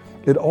alive,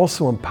 it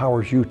also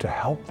empowers you to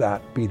help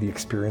that be the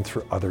experience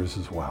for others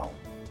as well.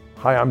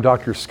 Hi, I'm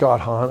Dr. Scott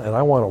Hahn, and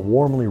I want to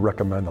warmly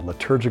recommend the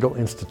Liturgical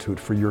Institute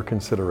for your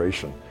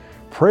consideration.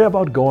 Pray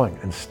about going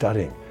and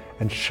studying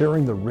and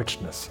sharing the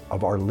richness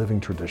of our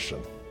living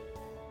tradition.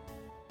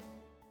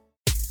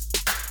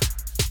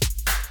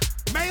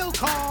 Mail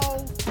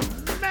call!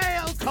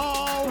 Mail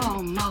call!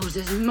 Oh,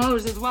 Moses,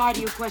 why do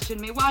you question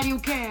me? Why do you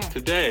care?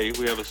 Today,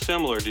 we have a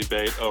similar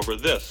debate over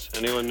this.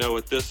 Anyone know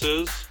what this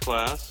is,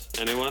 class?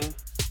 Anyone?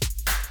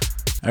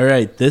 All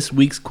right, this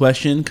week's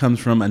question comes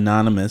from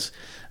Anonymous.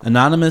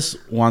 Anonymous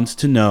wants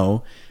to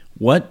know,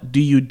 what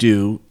do you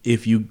do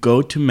if you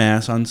go to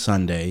Mass on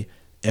Sunday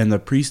and the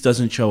priest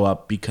doesn't show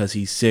up because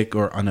he's sick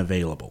or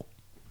unavailable?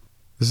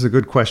 This is a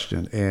good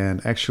question,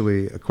 and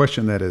actually a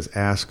question that is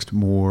asked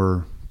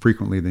more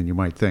frequently than you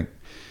might think.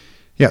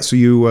 Yeah, so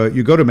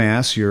you go to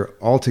Mass, you're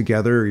all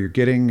together, you're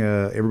getting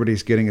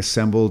everybody's getting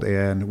assembled,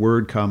 and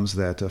word comes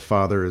that a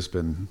father has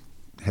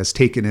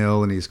taken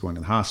ill and he's going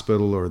to the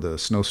hospital, or the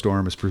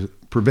snowstorm has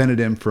prevented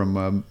him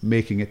from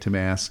making it to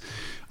Mass.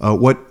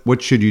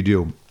 What should you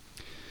do?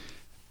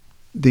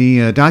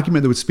 The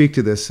document that would speak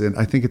to this, and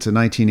I think it's a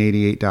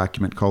 1988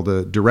 document called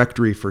the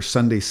Directory for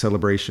Sunday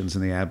Celebrations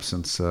in the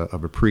Absence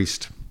of a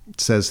Priest,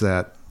 says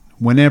that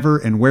whenever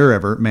and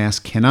wherever Mass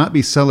cannot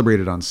be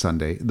celebrated on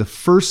Sunday, the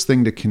first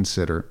thing to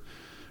consider,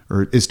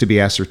 or is to be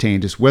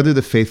ascertained, is whether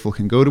the faithful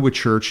can go to a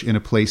church in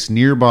a place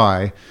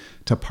nearby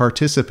to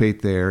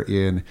participate there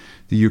in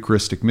the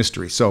Eucharistic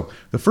mystery. So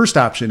the first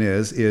option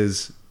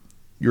is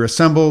you're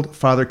assembled,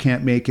 Father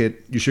can't make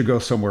it, you should go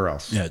somewhere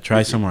else. Yeah,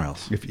 try somewhere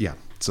else.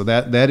 So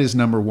that is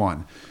number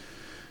one.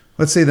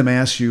 Let's say the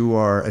Mass you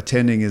are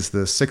attending is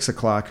the 6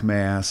 o'clock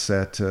Mass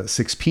at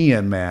 6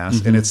 p.m.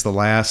 Mass, and it's the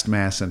last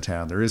Mass in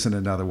town. There isn't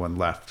another one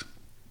left.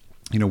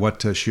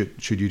 What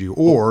should you do?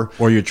 Or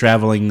you're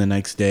traveling the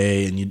next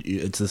day and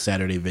it's the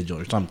Saturday Vigil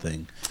or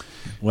something.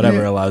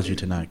 Whatever allows you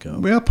to not go.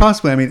 Well,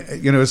 possibly. I mean,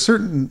 at a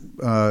certain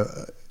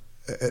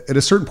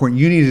point,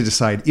 you need to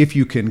decide if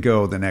you can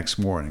go the next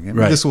morning. I mean,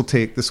 right. This will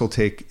take.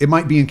 It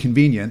might be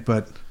inconvenient,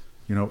 but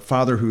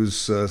Father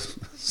who's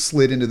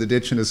slid into the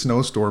ditch in a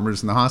snowstorm or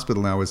is in the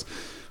hospital now is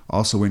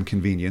also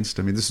inconvenienced.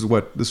 I mean, this is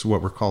what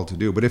we're called to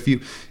do. But if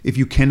you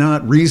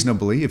cannot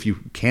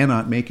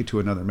make it to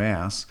another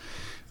Mass,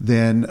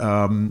 then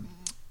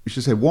we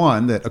should say,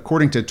 one, that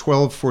according to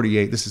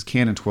 1248, this is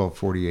Canon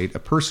 1248, a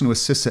person who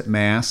assists at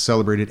Mass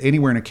celebrated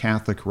anywhere in a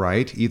Catholic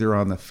rite, either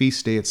on the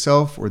feast day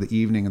itself or the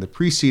evening of the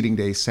preceding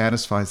day,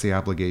 satisfies the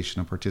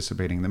obligation of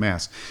participating in the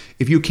Mass.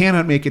 If you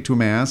cannot make it to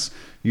Mass,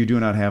 you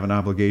do not have an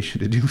obligation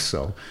to do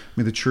so. I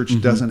mean, the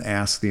Church doesn't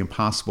ask the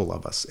impossible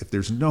of us. If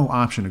there's no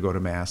option to go to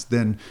Mass,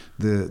 then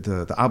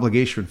the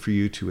obligation for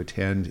you to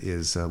attend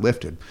is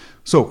lifted.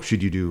 So,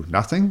 should you do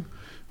nothing?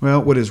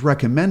 Well, what is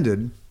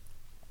recommended,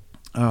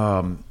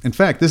 in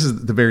fact, this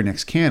is the very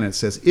next canon. It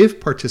says, if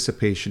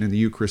participation in the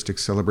Eucharistic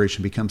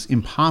celebration becomes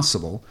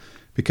impossible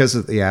because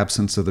of the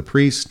absence of the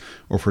priest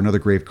or for another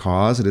grave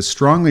cause, it is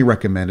strongly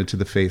recommended to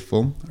the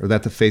faithful, or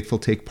that the faithful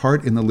take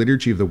part in the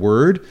liturgy of the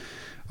Word,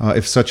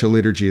 if such a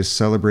liturgy is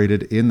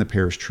celebrated in the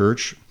parish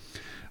church,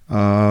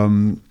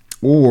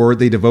 or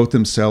they devote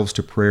themselves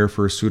to prayer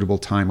for a suitable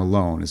time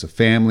alone, as a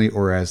family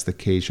or as the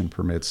occasion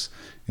permits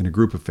in a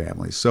group of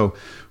families. So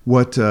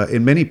what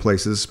in many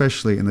places,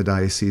 especially in the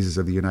dioceses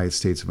of the United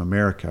States of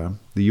America,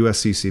 the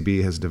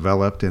USCCB has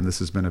developed, and this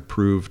has been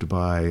approved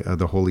by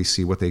the Holy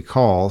See, what they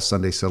call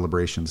Sunday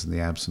celebrations in the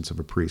absence of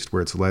a priest,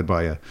 where it's led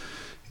by a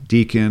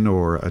deacon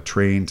or a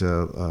trained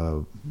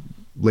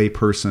lay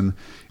person,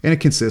 and it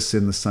consists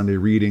in the Sunday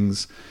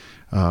readings.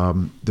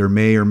 There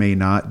may or may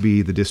not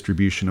be the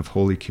distribution of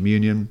Holy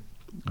Communion.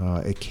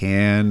 It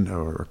can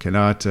or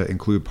cannot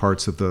include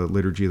parts of the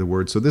liturgy of the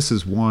word. So this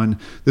is one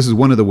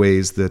of the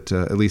ways that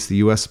at least the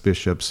U.S.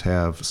 bishops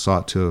have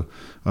sought to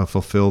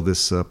fulfill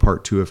this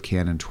Part 2 of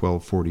Canon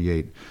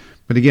 1248.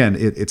 But again,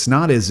 it's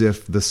not as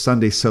if the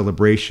Sunday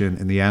celebration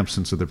in the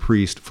absence of the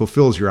priest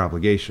fulfills your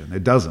obligation.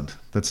 It doesn't.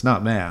 That's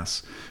not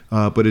Mass.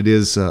 But it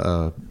is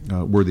a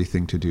worthy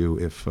thing to do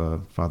if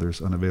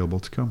Father's unavailable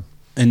to come.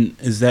 And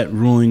is that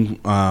ruling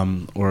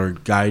or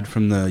guide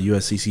from the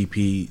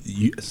USCCB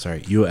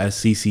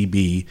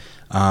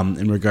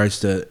in regards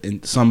to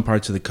in some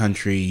parts of the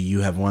country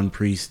you have one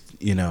priest,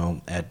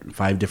 at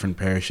 5 different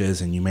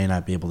parishes, and you may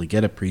not be able to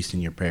get a priest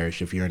in your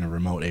parish if you're in a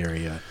remote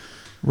area?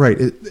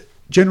 Right.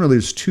 Generally,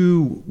 there's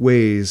 2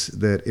 ways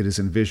that it is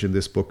envisioned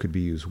this book could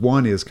be used.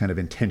 One is kind of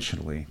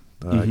intentionally.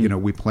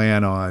 We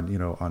plan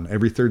on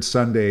every third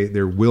Sunday,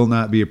 there will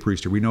not be a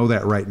priest. We know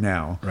that right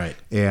now. Right.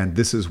 And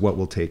this is what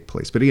will take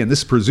place. But again,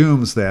 this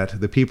presumes that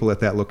the people at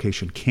that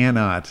location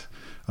cannot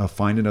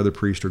find another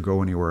priest or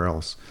go anywhere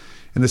else.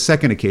 And the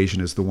second occasion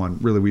is the one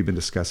really we've been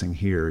discussing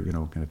here,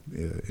 kind of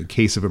in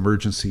case of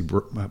emergency,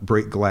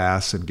 break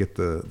glass and get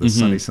the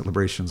Sunday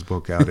Celebrations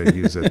book out and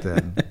use it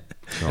then.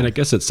 So. And I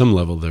guess at some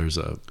level there's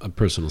a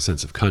personal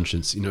sense of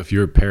conscience. If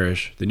your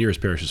parish, the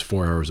nearest parish is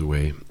 4 hours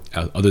away,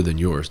 other than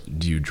yours,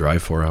 do you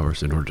drive 4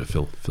 hours in order to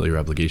fill your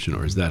obligation,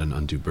 or is that an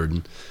undue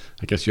burden?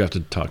 I guess you have to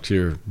talk to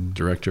your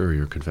director or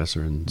your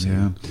confessor and say,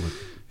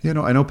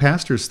 I know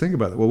pastors think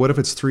about it. Well, what if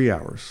it's 3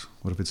 hours?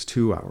 What if it's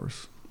 2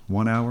 hours?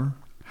 1 hour?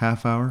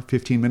 Half hour?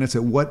 15 minutes?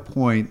 At what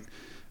point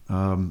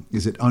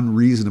is it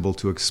unreasonable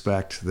to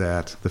expect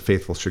that the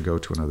faithful should go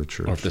to another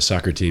church? Or if the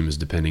soccer team is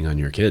depending on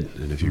your kid,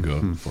 and if you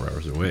go 4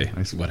 hours away,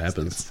 what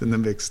happens? It's in the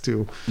mix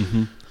too.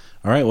 Mm-hmm.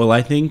 All right, well,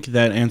 I think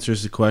that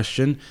answers the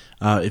question.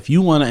 If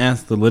you want to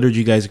ask the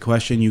Liturgy Guys a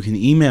question, you can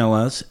email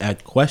us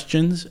at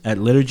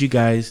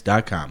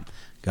questions@liturgyguys.com.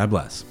 God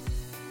bless.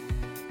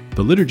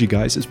 The Liturgy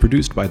Guys is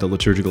produced by the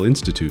Liturgical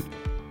Institute.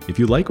 If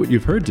you like what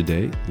you've heard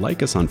today,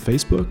 like us on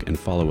Facebook and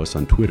follow us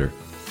on Twitter.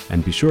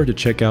 And be sure to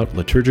check out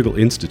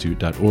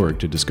liturgicalinstitute.org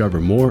to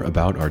discover more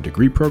about our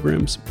degree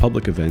programs,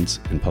 public events,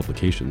 and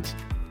publications.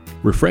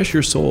 Refresh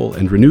your soul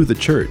and renew the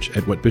church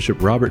at what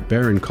Bishop Robert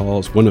Barron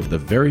calls one of the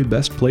very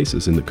best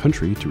places in the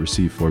country to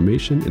receive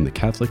formation in the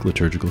Catholic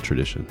liturgical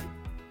tradition.